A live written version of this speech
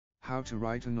How to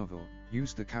write a novel.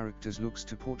 Use the character's looks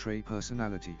to portray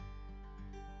personality.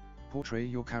 Portray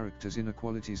your character's inner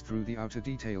qualities through the outer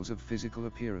details of physical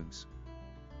appearance.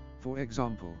 For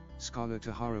example, Scarlett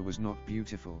O'Hara was not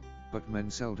beautiful, but men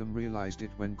seldom realized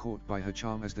it when caught by her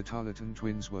charm, as the Tarleton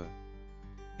twins were.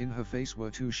 In her face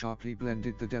were too sharply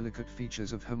blended the delicate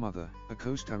features of her mother, a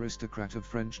coast aristocrat of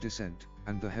French descent,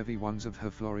 and the heavy ones of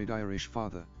her florid Irish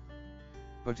father.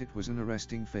 But it was an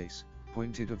arresting face,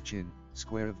 pointed of chin,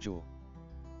 square of jaw.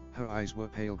 Her eyes were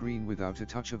pale green without a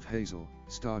touch of hazel,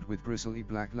 starred with bristly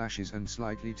black lashes and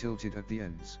slightly tilted at the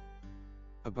ends.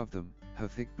 Above them, her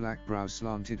thick black brows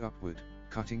slanted upward,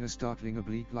 cutting a startling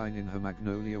oblique line in her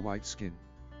magnolia-white skin.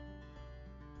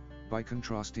 By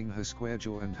contrasting her square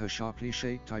jaw and her sharply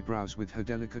shaped eyebrows with her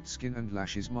delicate skin and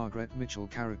lashes, Margaret Mitchell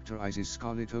characterizes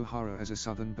Scarlett O'Hara as a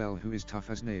southern belle who is tough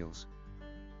as nails.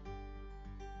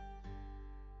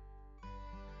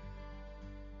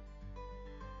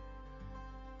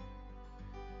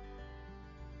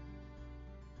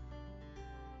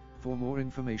 For more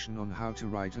information on how to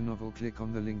write a novel, click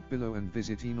on the link below and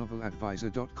visit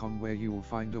enoveladvisor.com, where you will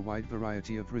find a wide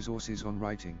variety of resources on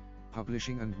writing,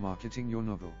 publishing and marketing your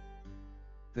novel.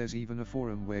 There's even a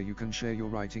forum where you can share your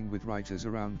writing with writers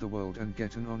around the world and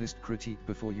get an honest critique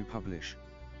before you publish.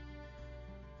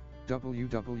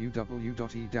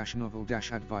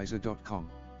 www.e-novel-advisor.com.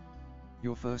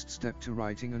 Your first step to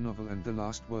writing a novel and the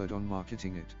last word on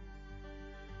marketing it.